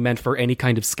play, meant for any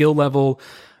kind of skill level.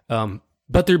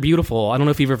 But they're beautiful. I don't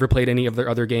know if you've ever played any of their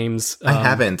other games. I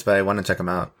haven't, but I want to check them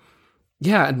out.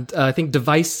 Yeah, and I think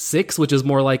Device 6, which is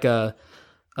more like a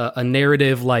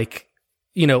narrative, like,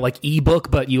 like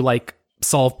ebook, but you like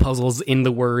solve puzzles in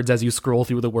the words as you scroll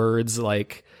through the words.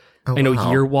 Like, I know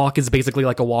Year Walk is basically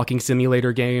like a walking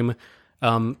simulator game.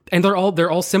 And they're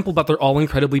all simple, but they're all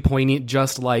incredibly poignant,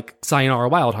 just like Sayonara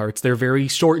Wild Hearts. They're very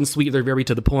short and sweet. They're very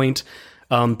to the point.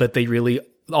 But they really,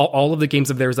 all of the games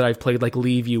of theirs that I've played, like,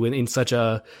 leave you in such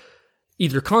a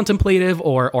either contemplative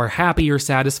or happy or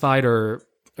satisfied or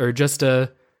just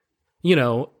a,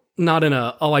 not in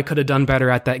a, I could have done better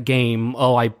at that game.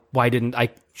 Why didn't I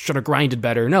should have grinded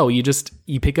better? No, you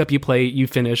pick up, you play, you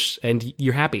finish, and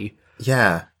you're happy.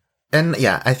 Yeah. And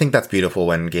yeah, I think that's beautiful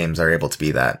when games are able to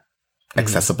be that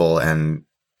accessible and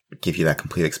give you that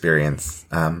complete experience.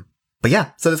 But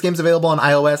yeah, so this game's available on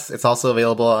iOS. It's also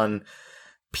available on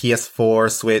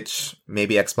PS4, Switch,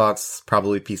 maybe Xbox,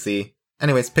 probably PC.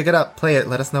 Anyways, pick it up, play it,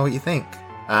 let us know what you think.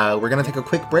 We're gonna take a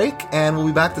quick break, and we'll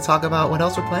be back to talk about what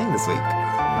else we're playing this week.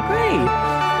 Great!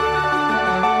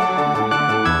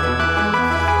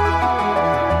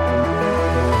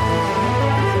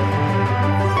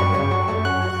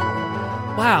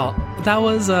 Wow, that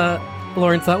was,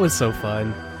 Lawrence, that was so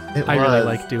fun. I really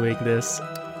like doing this.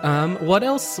 What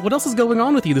else is going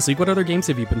on with you this week? What other games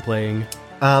have you been playing?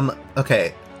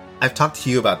 Okay. I've talked to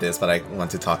you about this, but I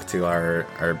want to talk to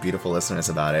our beautiful listeners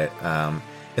about it.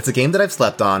 It's a game that I've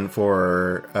slept on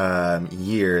for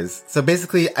years. So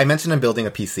basically, I mentioned I'm building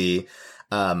a PC.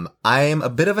 I'm a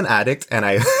bit of an addict, and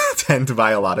I tend to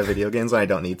buy a lot of video games when I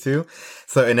don't need to.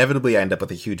 So inevitably, I end up with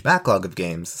a huge backlog of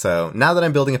games. So now that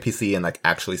I'm building a PC and like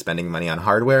actually spending money on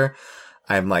hardware,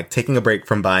 I'm like taking a break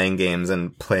from buying games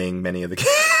and playing many of the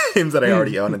games that I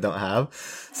already own and don't have.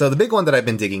 So the big one that I've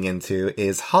been digging into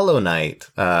is Hollow Knight,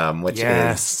 which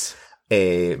is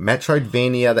a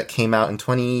Metroidvania that came out in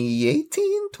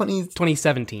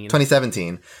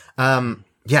 2017.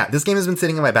 Yeah, this game has been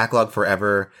sitting in my backlog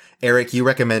forever. Eric, you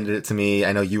recommended it to me.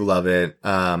 I know you love it.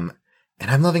 And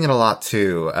I'm loving it a lot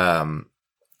too.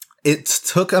 It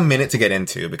took a minute to get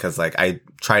into because like I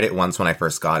tried it once when I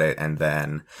first got it and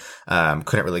then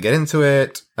couldn't really get into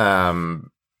it.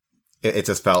 It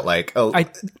just felt like,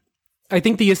 I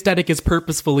think the aesthetic is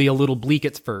purposefully a little bleak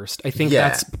at first. I think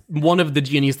that's one of the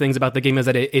genius things about the game is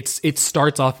that it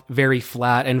starts off very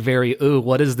flat and very,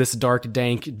 what is this dark,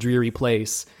 dank, dreary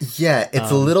place? Yeah,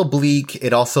 it's a little bleak.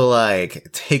 It also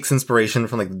like takes inspiration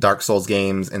from like the Dark Souls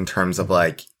games in terms of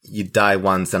like you die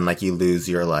once and like you lose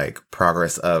your like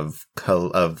progress of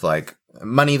like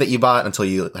money that you bought until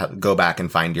you go back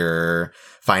and find where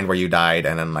you died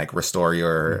and then like restore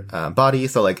your body.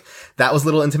 So like that was a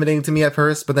little intimidating to me at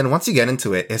first, but then once you get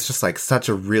into it, it's just like such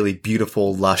a really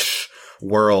beautiful, lush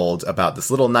world about this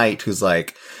little knight who's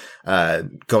like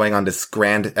going on this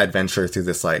grand adventure through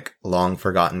this like long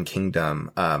forgotten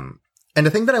kingdom. And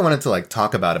the thing that I wanted to like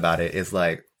talk about it is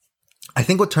like, I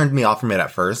think what turned me off from it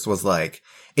at first was like,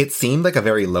 it seemed like a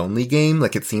very lonely game.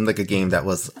 Like it seemed like a game that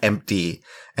was empty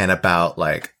and about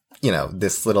like,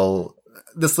 this little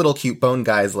cute bone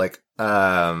guy's like,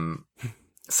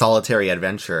 solitary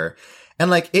adventure. And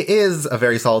like, it is a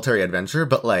very solitary adventure,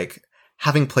 but like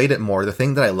having played it more, the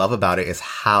thing that I love about it is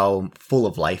how full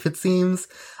of life it seems.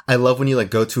 I love when you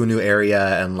like go to a new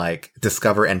area and like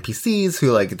discover NPCs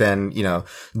who like then,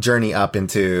 journey up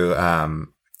into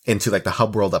like the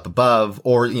hub world up above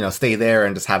or, stay there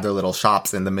and just have their little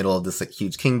shops in the middle of this like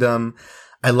huge kingdom.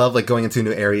 I love like going into a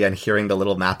new area and hearing the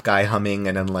little map guy humming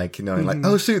and then like, like,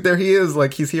 oh shoot, there he is.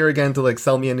 Like he's here again to like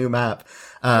sell me a new map.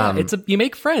 You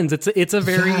make friends. It's a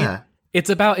very It's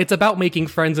about making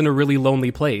friends in a really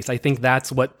lonely place. I think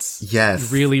that's what's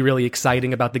really, really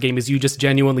exciting about the game is you just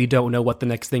genuinely don't know what the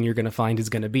next thing you're going to find is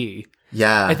going to be.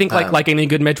 Yeah. I think like any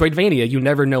good Metroidvania, you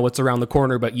never know what's around the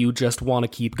corner, but you just want to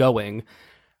keep going.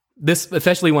 This,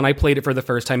 especially when I played it for the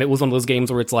first time, it was one of those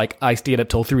games where it's like I stayed up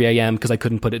till 3 a.m. because I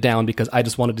couldn't put it down because I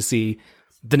just wanted to see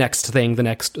the next thing, the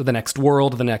next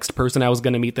world, the next person I was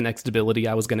going to meet, the next ability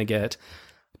I was going to get.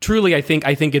 Truly, I think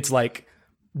it's like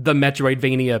the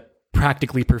Metroidvania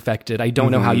practically perfected. I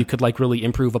don't know how you could like really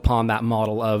improve upon that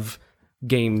model of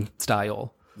game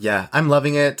style. Yeah, I'm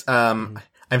loving it. I'm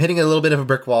hitting a little bit of a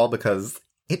brick wall because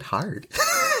it's hard.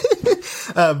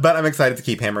 But I'm excited to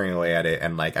keep hammering away at it,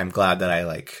 and like I'm glad that I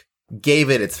like gave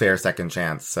it its fair second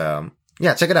chance. So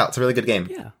yeah, check it out. It's a really good game.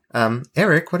 Yeah.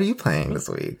 Eric, what are you playing this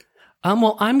week?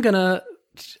 Well, I'm gonna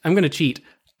cheat.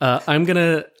 I'm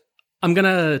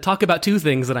gonna talk about two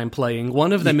things that I'm playing.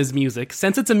 One of them is music.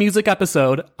 Since it's a music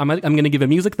episode, I'm gonna give a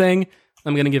music thing.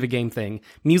 I'm gonna give a game thing.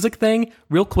 Music thing,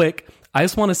 real quick. I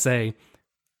just want to say,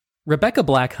 Rebecca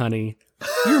Black, honey.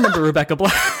 You remember Rebecca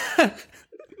Black?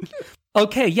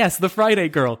 Okay, yes, the Friday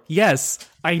girl. Yes,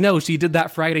 I know she did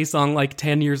that Friday song like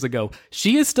 10 years ago.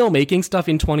 She is still making stuff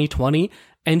in 2020,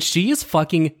 and she is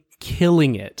fucking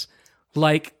killing it.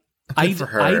 Like, good for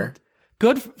her.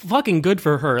 Fucking good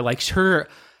for her. Like her.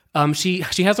 She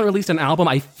hasn't released an album.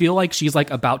 I feel like she's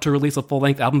like about to release a full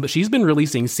length album, but she's been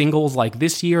releasing singles like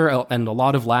this year and a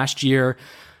lot of last year.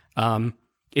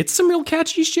 It's some real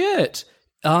catchy shit.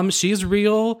 She's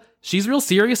real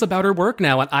serious about her work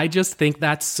now, and I just think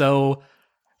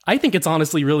I think it's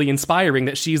honestly really inspiring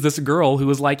that she's this girl who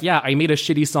was like, yeah, I made a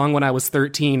shitty song when I was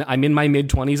 13. I'm in my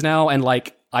mid-20s now, and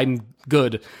like I'm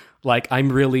good. Like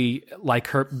I'm really like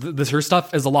her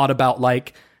stuff is a lot about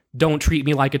like don't treat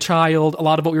me like a child. A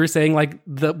lot of what we were saying, like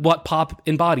what pop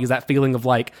embodies that feeling of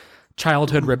like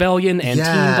childhood rebellion and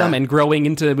teendom and growing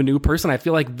into a new person. I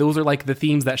feel like those are like the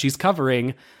themes that she's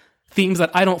covering. Themes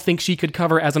that I don't think she could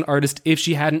cover as an artist if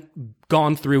she hadn't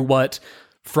gone through what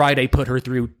Friday put her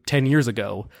through 10 years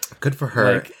ago. Good for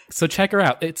her. Like, so check her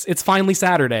out. It's finally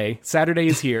Saturday. Saturday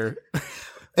is here.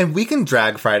 And we can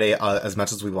drag Friday as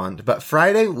much as we want, but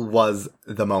Friday was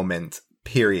the moment.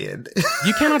 Period.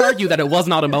 You cannot argue that it was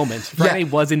not a moment. Friday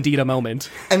was indeed a moment.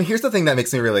 And here's the thing that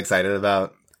makes me really excited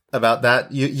about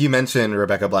that. You mentioned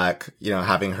Rebecca Black,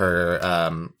 having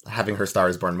her Star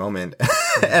is Born moment.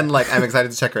 And like I'm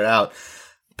excited to check her out.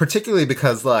 Particularly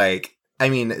because like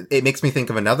it makes me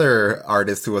think of another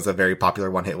artist who was a very popular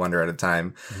one-hit wonder at a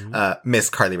time,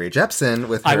 Miss Carly Rae Jepsen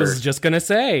with her, I was just gonna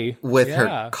say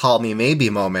her Call Me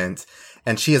Maybe moment,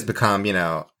 and she has become,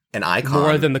 an icon.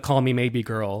 More than the Call Me Maybe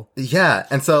girl. Yeah.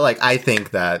 And so like I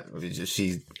think that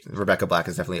Rebecca Black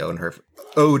has definitely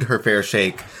owed her fair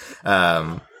shake.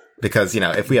 Because,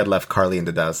 if we had left Carly in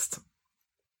the dust,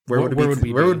 where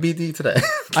would we be today?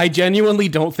 I genuinely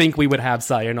don't think we would have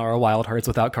Sayonara Wild Hearts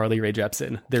without Carly Rae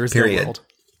Jepsen. There's no world.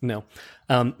 No.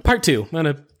 Part 2.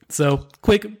 So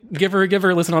quick, give her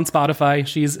a listen on Spotify.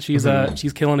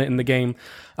 She's killing it in the game.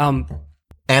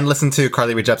 And listen to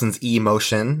Carly Rae Jepsen's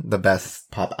Emotion, the best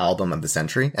pop album of the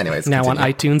century. Anyways, now on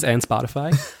iTunes and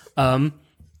Spotify.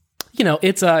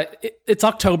 It's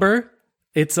October.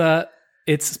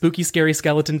 It's spooky, scary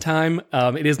skeleton time.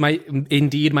 It is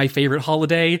indeed my favorite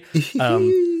holiday.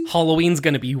 Halloween's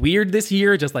going to be weird this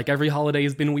year, just like every holiday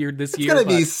has been weird this year. It's going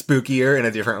to be spookier in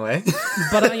a different way.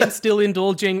 But I am still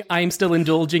indulging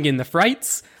in the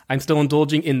frights. I'm still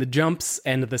indulging in the jumps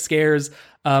and the scares.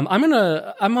 I'm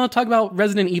gonna talk about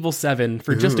Resident Evil 7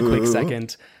 for just a quick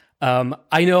second.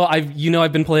 I know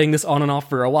I've been playing this on and off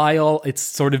for a while. It's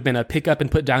sort of been a pick up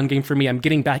and put down game for me. I'm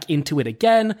getting back into it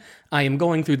again. I am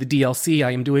going through the DLC.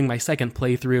 I am doing my second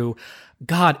playthrough.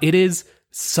 God, it is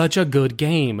such a good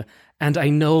game. And I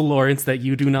know, Lawrence, that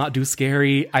you do not do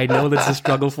scary. I know that's a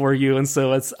struggle for you. And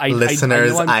so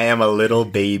listeners, I am a little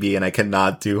baby and I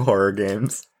cannot do horror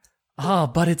games. Oh,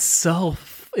 but it's so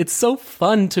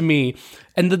fun to me.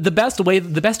 And the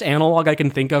best analog I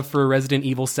can think of for Resident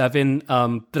Evil 7,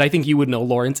 that I think you would know,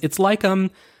 Lawrence, it's like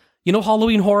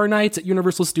Halloween Horror Nights at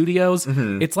Universal Studios.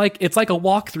 Mm-hmm. It's like a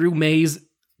walk-through maze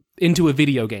into a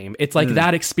video game. It's like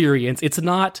that experience. It's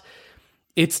not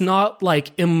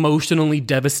like emotionally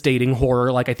devastating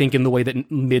horror, like I think in the way that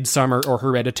Midsommar or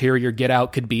Hereditary or Get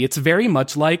Out could be. It's very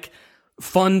much like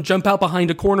fun, jump out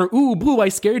behind a corner, ooh, boo, I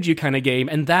scared you kind of game.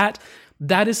 And that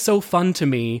is so fun to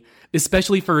me,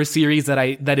 especially for a series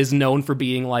that is known for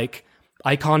being like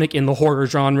iconic in the horror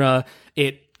genre.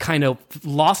 It kind of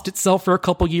lost itself for a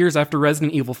couple years after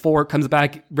Resident Evil 4. It comes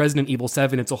back, Resident Evil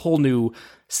 7. It's a whole new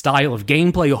style of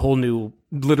gameplay,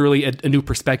 literally a new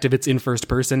perspective. It's in first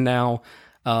person now.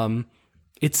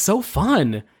 It's so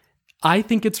fun. I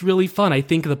think it's really fun. I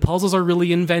think the puzzles are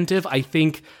really inventive. I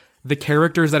think the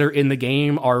characters that are in the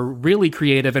game are really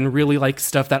creative and really like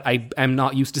stuff that I am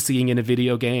not used to seeing in a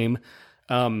video game.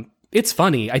 It's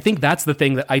funny. I think that's the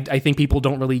thing that I think people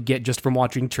don't really get just from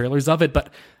watching trailers of it. But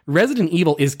Resident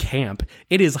Evil is camp.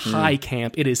 It is high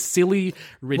camp. It is silly,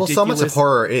 ridiculous. Well, so much of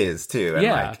horror is too. And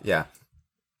Yeah. like, yeah.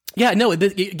 Yeah, no,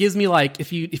 it gives me like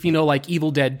if you know like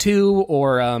Evil Dead 2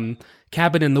 or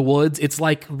Cabin in the Woods, it's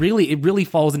like it really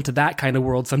falls into that kind of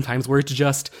world sometimes where it's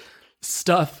just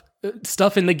stuff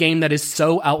in the game that is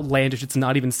so outlandish it's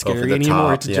not even scary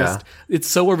anymore. It's just it's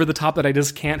so over the top that I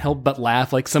just can't help but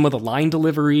laugh. Like some of the line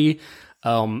delivery,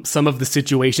 some of the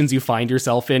situations you find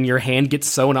yourself in, your hand gets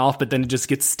sewn off, but then it just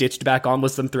gets stitched back on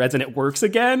with some threads and it works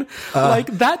again. Like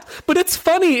that, but it's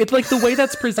funny. It's like the way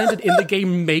that's presented in the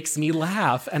game makes me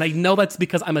laugh. And I know that's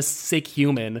because I'm a sick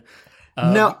human.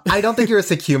 No, I don't think you're a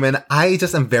sick human. I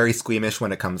just am very squeamish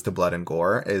when it comes to blood and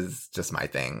gore is just my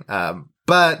thing.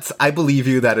 But I believe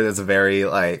you that it is a very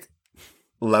like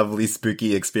lovely,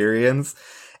 spooky experience.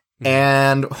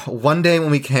 And one day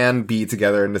when we can be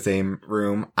together in the same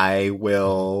room, I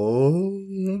will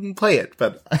play it.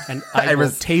 But and I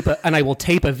will tape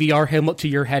a VR helmet to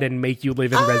your head and make you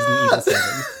live in Resident Evil 7.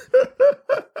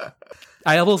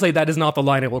 I will say that is not the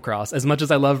line I will cross. As much as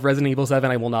I love Resident Evil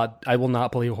 7, I will not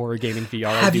play horror game in VR.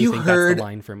 I do think that's the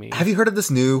line for me. Have you heard of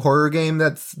this new horror game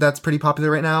that's pretty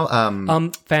popular right now?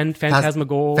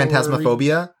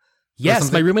 Phantasmagoria.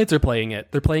 Yes, my roommates are playing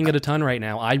it. They're playing it a ton right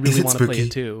now. I really want to play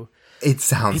it too. It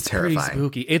sounds terrifying. Pretty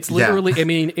spooky. It's literally, I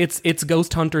mean, it's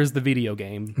Ghost Hunters, the video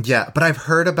game. Yeah, but I've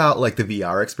heard about like the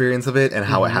VR experience of it and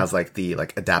how it has like the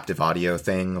like adaptive audio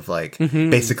thing of like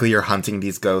basically you're hunting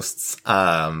these ghosts.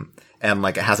 And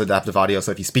like it has adaptive audio,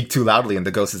 so if you speak too loudly and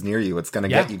the ghost is near you, it's gonna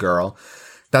get you, girl.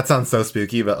 That sounds so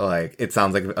spooky, but like it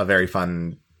sounds like a very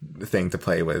fun thing to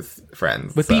play with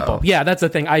friends. With people. Yeah, that's the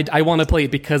thing. I want to play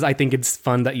it because I think it's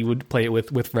fun that you would play it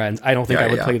with friends. I don't think I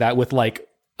would play that with like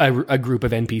a group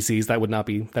of NPCs. That would not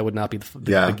be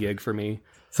the gig for me.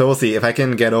 So we'll see if I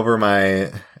can get over my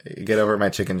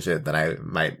chicken shit.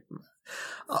 Then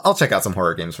I'll check out some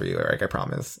horror games for you, Eric. I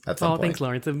promise. At some point. Thanks,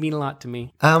 Lawrence. It would mean a lot to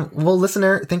me. Well,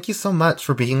 listener, thank you so much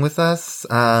for being with us.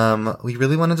 We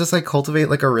really want to just like cultivate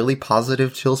like a really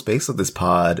positive, chill space with this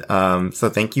pod. So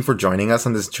thank you for joining us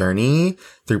on this journey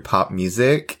through pop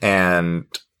music and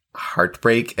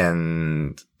heartbreak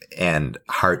and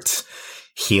heart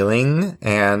healing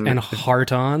and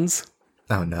heart-ons.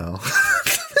 Oh no.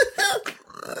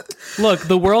 Look,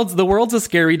 the world's a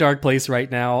scary, dark place right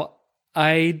now.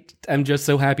 I am just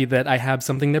so happy that I have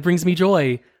something that brings me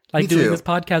joy, like doing this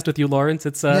podcast with you, Lawrence.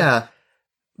 It's the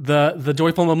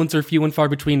joyful moments are few and far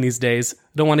between these days.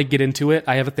 Don't want to get into it.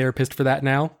 I have a therapist for that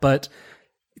now, but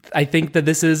I think that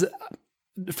this is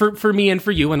for me and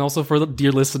for you, and also for the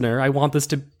dear listener. I want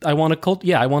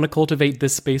to cultivate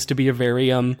this space to be a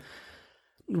very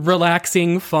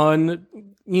relaxing, fun.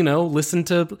 You know, listen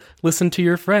to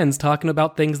your friends talking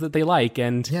about things that they like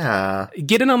and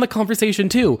get in on the conversation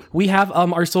too. We have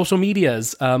our social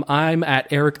medias. I'm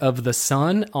at Eric of the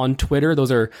Sun on Twitter.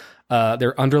 Those are there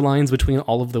are underlines between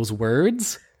all of those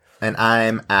words. And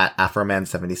I'm at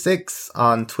Afroman76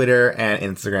 on Twitter and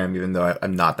Instagram, even though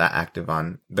I'm not that active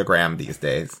on the gram these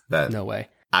days. But no way.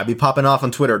 I'd be popping off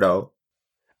on Twitter though.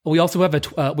 We also have a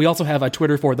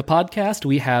Twitter for the podcast.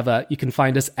 We have you can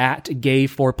find us at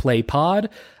Gay4PlayPod.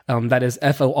 That is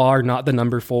FOR, not the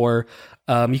number 4.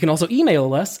 You can also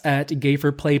email us at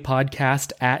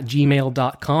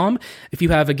gayforplaypodcast@gmail.com. If you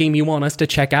have a game you want us to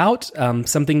check out,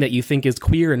 something that you think is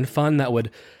queer and fun that would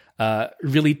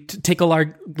really tickle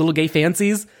our little gay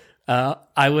fancies, we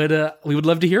would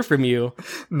love to hear from you.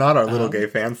 Not our little gay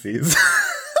fancies.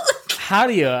 How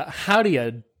do you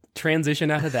transition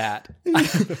out of that?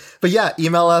 But yeah,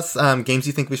 email us games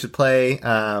you think we should play.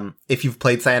 If you've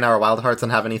played Sayonara Wild Hearts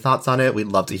and have any thoughts on it, we'd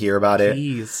love to hear about it.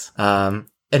 Please.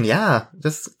 And yeah,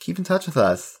 just keep in touch with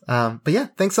us. But yeah,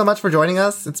 thanks so much for joining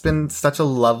us. It's been such a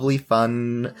lovely,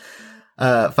 fun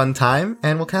time,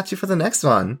 and we'll catch you for the next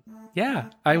one. Yeah,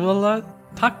 I will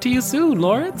talk to you soon,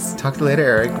 Lawrence. Talk to you later,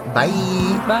 Eric. Bye.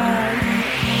 Bye.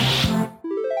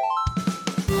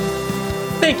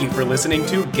 Thank you for listening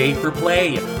to Gay for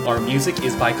Play. Our music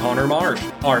is by Connor Marsh.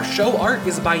 Our show art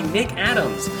is by Nick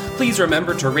Adams. Please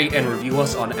remember to rate and review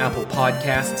us on Apple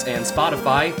Podcasts and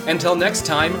Spotify. Until next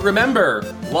time,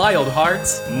 remember, wild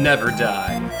hearts never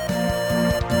die.